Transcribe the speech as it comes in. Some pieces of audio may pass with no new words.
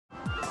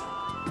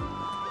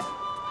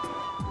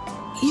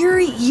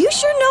Yuri, you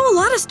sure know a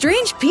lot of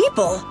strange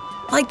people.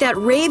 Like that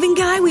Raven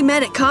guy we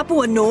met at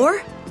Capua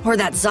Nor? Or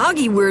that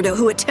Zoggy weirdo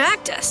who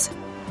attacked us.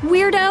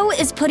 Weirdo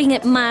is putting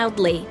it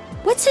mildly.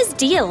 What's his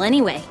deal,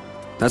 anyway?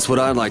 That's what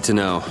I'd like to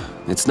know.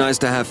 It's nice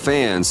to have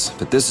fans,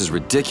 but this is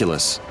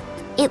ridiculous.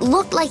 It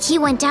looked like he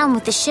went down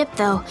with the ship,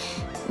 though.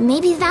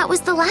 Maybe that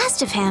was the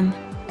last of him.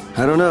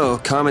 I don't know,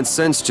 common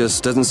sense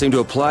just doesn't seem to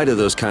apply to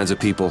those kinds of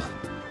people.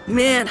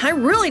 Man, I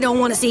really don't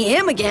want to see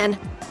him again.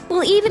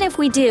 Well, even if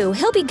we do,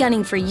 he'll be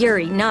gunning for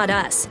Yuri, not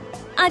us.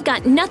 I've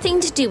got nothing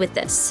to do with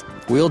this.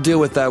 We'll deal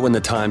with that when the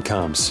time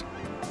comes.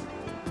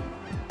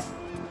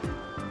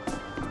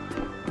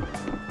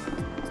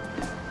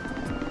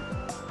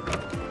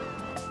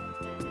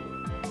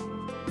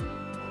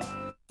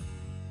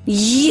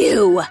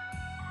 You!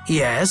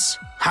 Yes?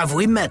 Have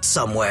we met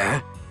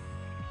somewhere?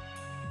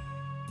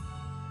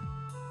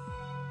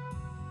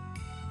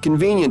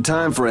 Convenient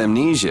time for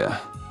amnesia.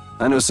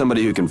 I know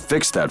somebody who can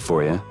fix that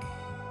for you.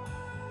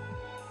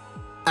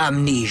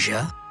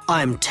 Amnesia?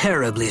 I'm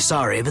terribly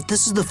sorry, but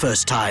this is the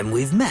first time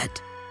we've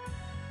met.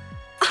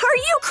 Are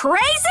you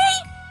crazy?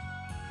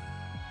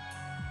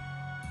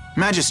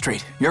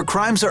 Magistrate, your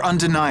crimes are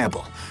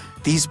undeniable.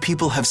 These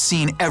people have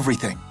seen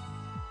everything.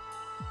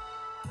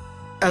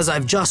 As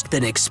I've just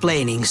been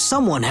explaining,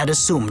 someone had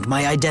assumed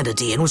my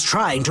identity and was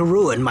trying to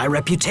ruin my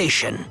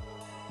reputation.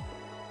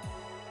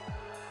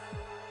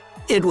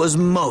 It was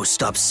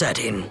most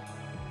upsetting.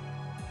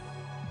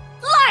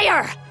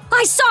 Liar!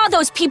 I saw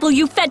those people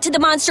you fed to the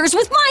monsters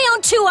with my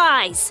own 2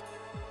 eyes!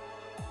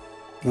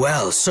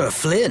 Well, Sir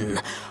Flynn,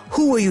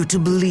 who are you to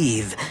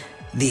believe?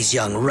 These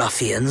young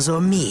ruffians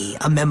or me,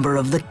 a member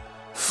of the...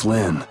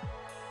 Flynn.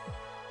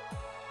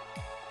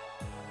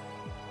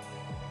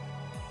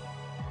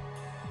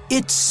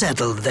 It's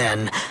settled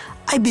then.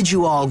 I bid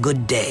you all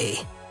good day.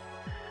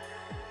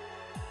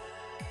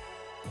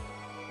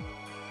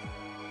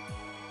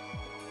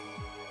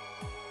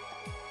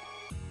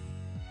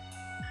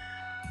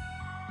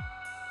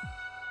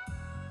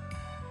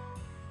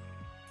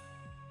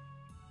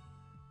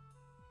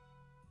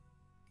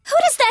 Who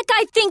does that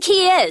guy think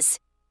he is?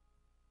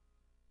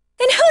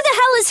 And who the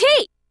hell is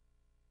he?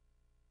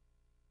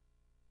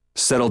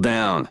 Settle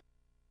down.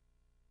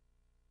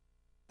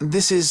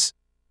 This is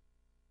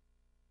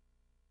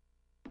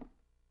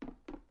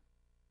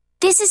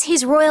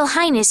His Royal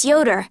Highness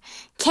Yoder,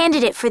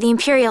 candidate for the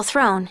Imperial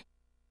throne.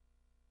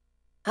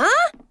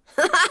 Huh?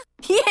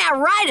 Yeah,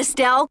 right,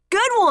 Estelle.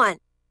 Good one.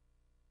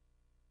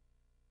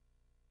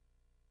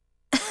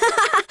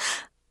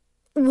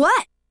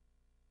 What?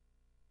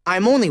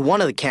 I'm only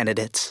one of the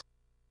candidates.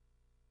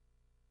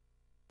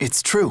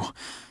 It's true.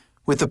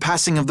 With the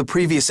passing of the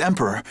previous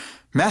emperor,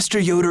 Master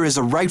Yoder is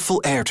a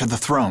rightful heir to the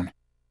throne.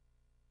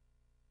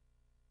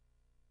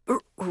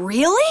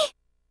 Really?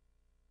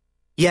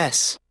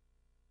 Yes.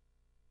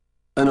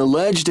 An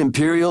alleged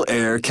imperial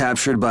heir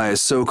captured by a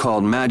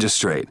so-called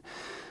magistrate.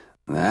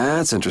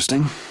 That's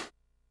interesting.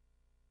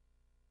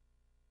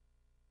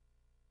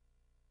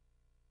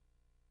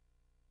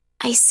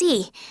 I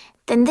see.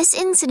 Then this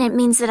incident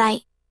means that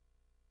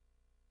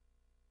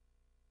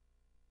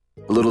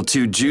A little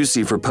too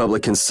juicy for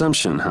public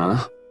consumption,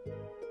 huh?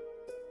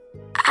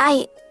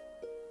 I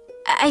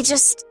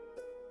just...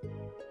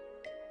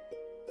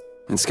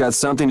 It's got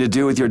something to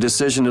do with your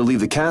decision to leave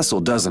the castle,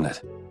 doesn't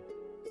it?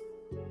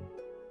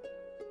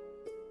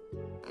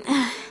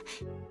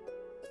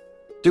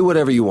 Do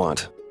whatever you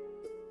want.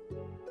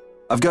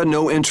 I've got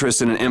no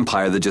interest in an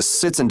empire that just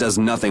sits and does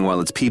nothing while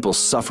its people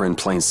suffer in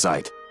plain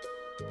sight.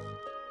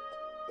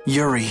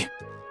 Yuri,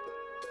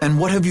 and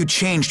what have you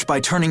changed by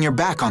turning your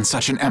back on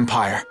such an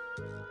empire?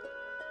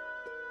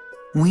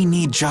 We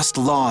need just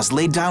laws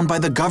laid down by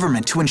the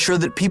government to ensure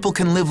that people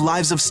can live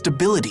lives of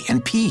stability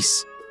and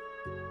peace.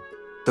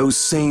 Those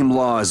same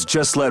laws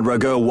just let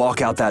Rago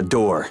walk out that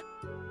door.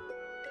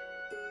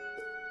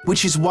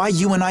 Which is why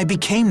you and I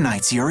became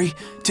knights, Yuri,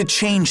 to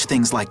change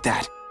things like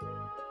that.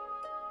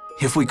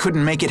 If we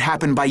couldn't make it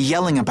happen by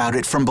yelling about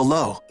it from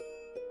below,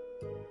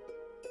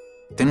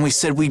 then we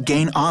said we'd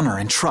gain honor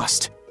and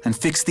trust and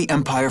fix the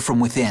empire from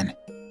within.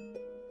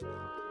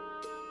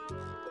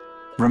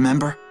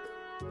 Remember?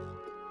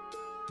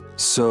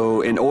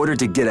 So, in order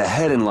to get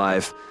ahead in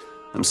life,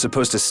 I'm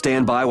supposed to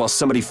stand by while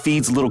somebody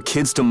feeds little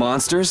kids to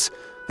monsters?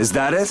 Is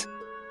that it?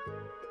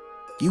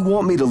 You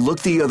want me to look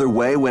the other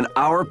way when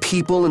our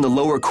people in the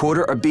lower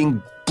quarter are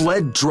being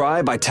bled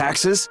dry by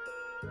taxes?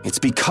 It's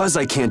because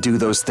I can't do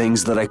those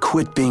things that I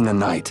quit being a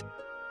knight.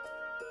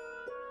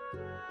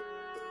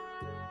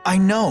 I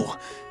know,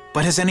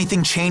 but has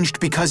anything changed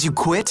because you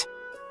quit?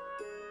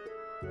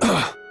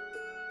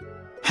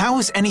 How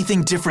is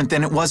anything different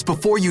than it was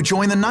before you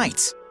joined the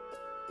Knights?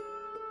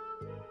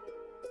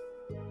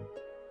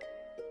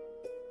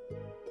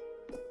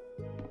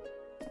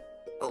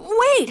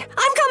 Wait,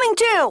 I'm coming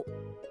too!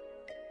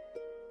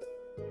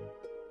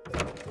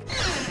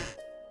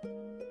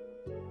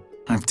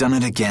 I've done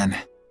it again.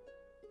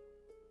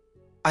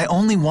 I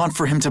only want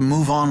for him to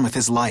move on with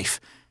his life,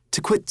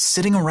 to quit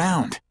sitting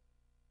around.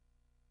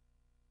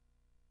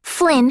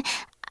 Flynn,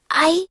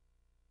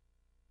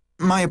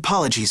 My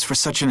apologies for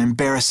such an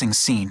embarrassing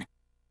scene.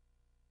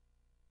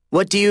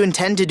 What do you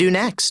intend to do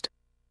next?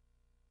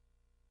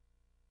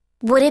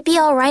 Would it be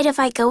alright if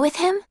I go with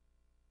him?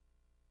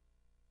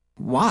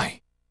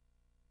 Why?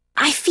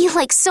 I feel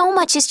like so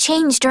much has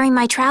changed during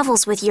my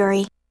travels with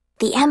Yuri.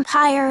 The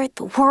Empire,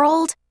 the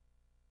world.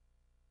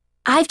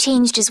 I've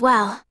changed as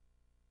well.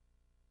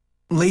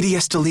 Lady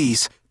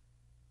Estellise.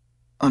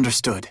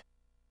 Understood.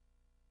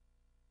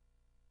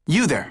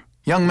 You there,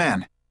 young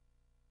man.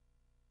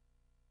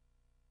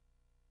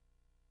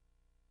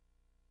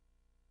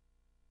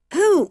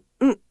 Who?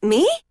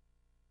 Me?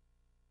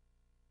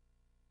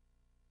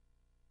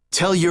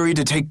 Tell Yuri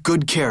to take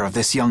good care of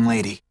this young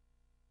lady.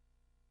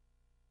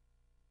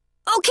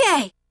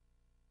 Okay!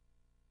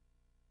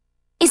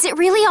 Is it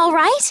really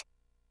alright?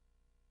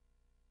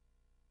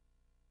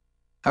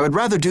 I would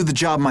rather do the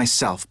job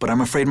myself, but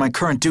I'm afraid my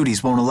current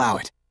duties won't allow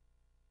it.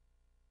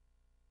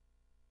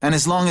 And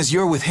as long as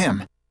you're with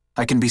him,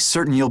 I can be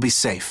certain you'll be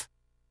safe.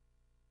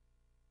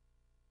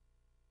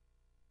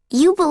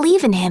 You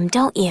believe in him,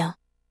 don't you?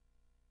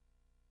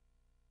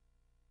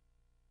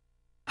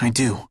 I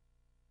do.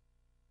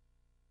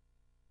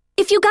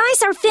 If you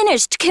guys are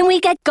finished, can we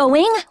get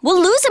going?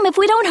 We'll lose him if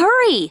we don't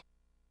hurry.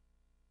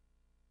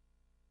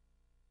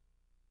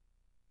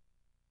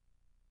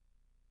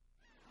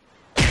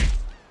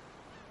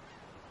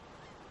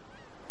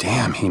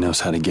 Damn, he knows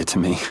how to get to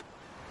me.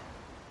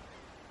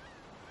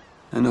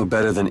 I know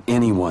better than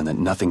anyone that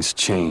nothing's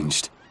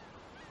changed.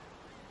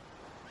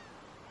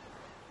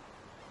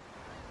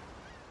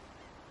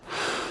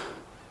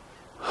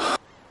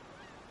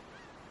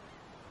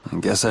 I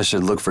guess I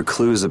should look for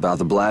clues about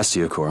the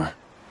Blastiocore.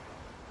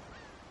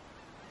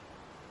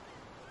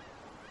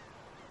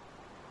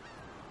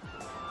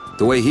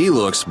 The way he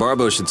looks,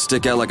 Barbo should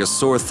stick out like a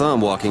sore thumb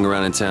walking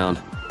around in town.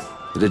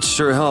 It'd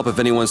sure help if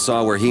anyone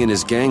saw where he and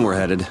his gang were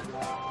headed.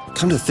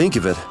 Come to think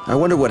of it, I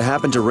wonder what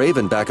happened to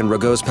Raven back in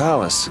Rago's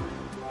palace.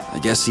 I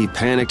guess he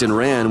panicked and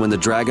ran when the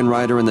Dragon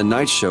Rider and the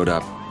Knights showed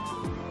up.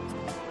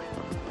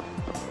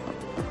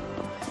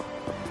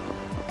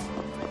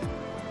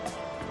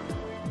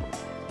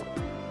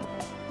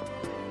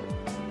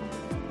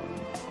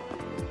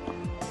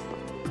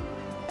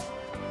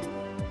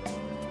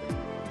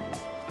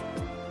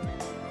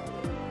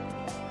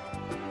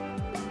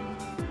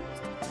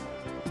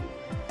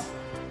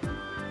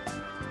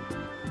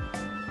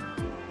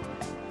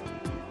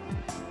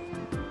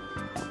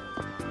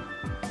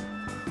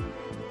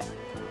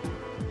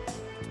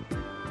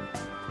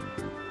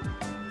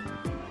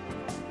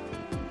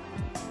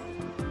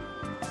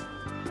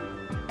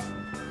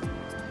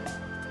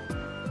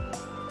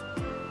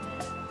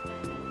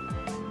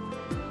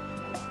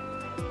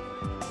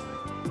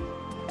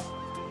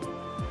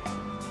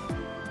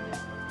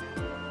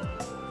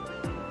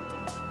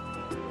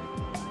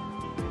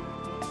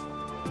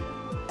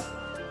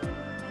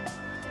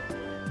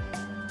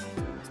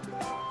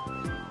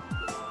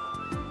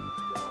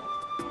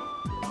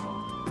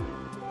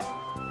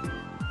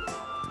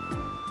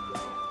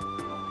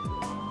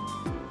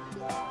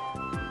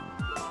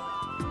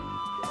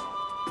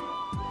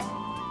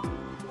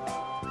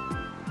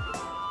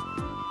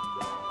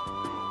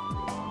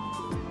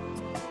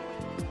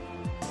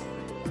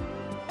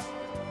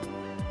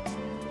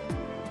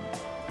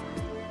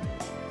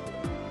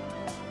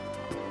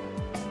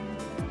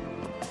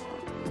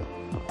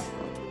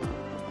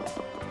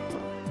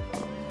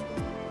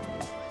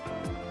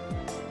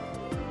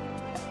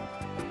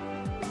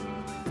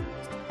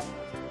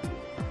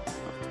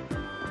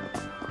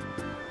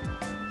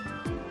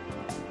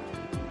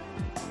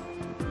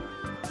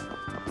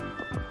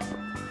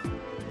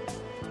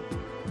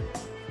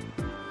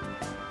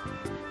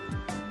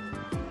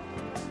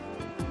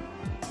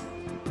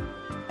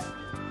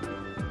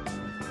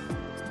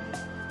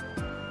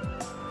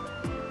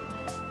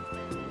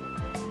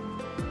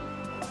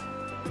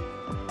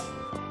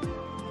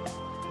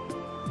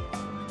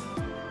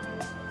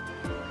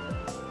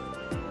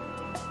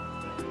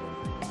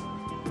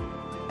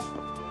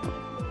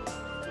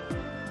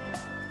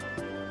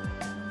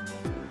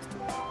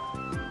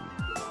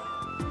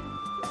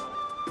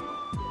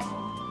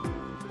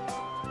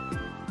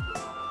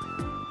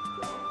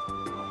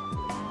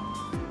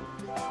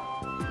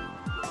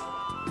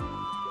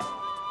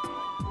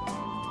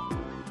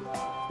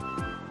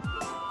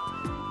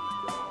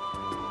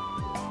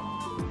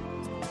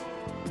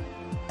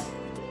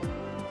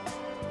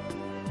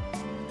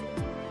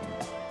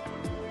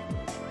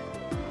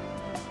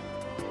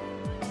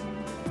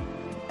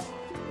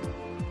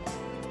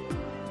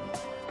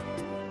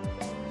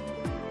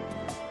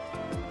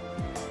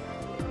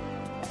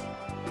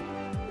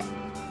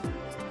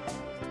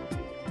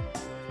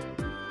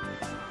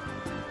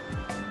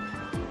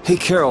 Hey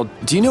Carol,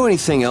 do you know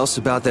anything else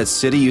about that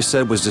city you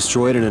said was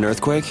destroyed in an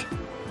earthquake?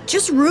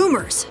 Just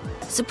rumors.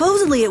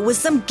 Supposedly it was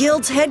some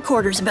guild's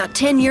headquarters about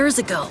 10 years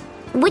ago.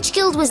 Which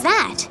guild was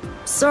that?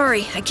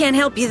 Sorry, I can't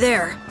help you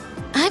there.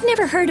 I've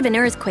never heard of an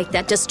earthquake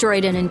that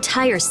destroyed an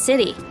entire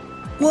city.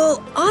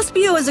 Well,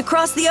 Ospio is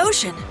across the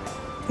ocean.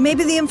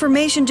 Maybe the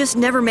information just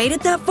never made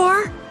it that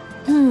far?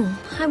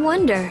 I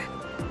wonder.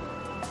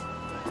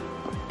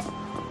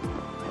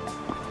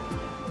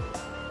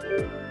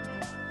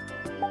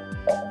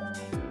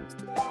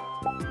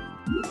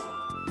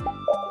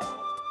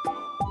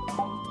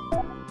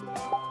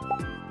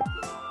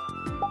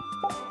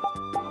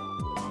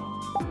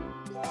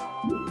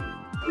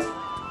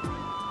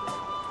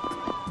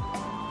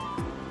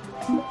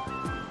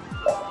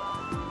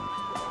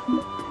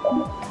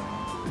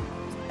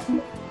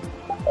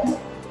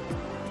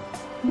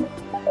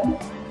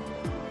 you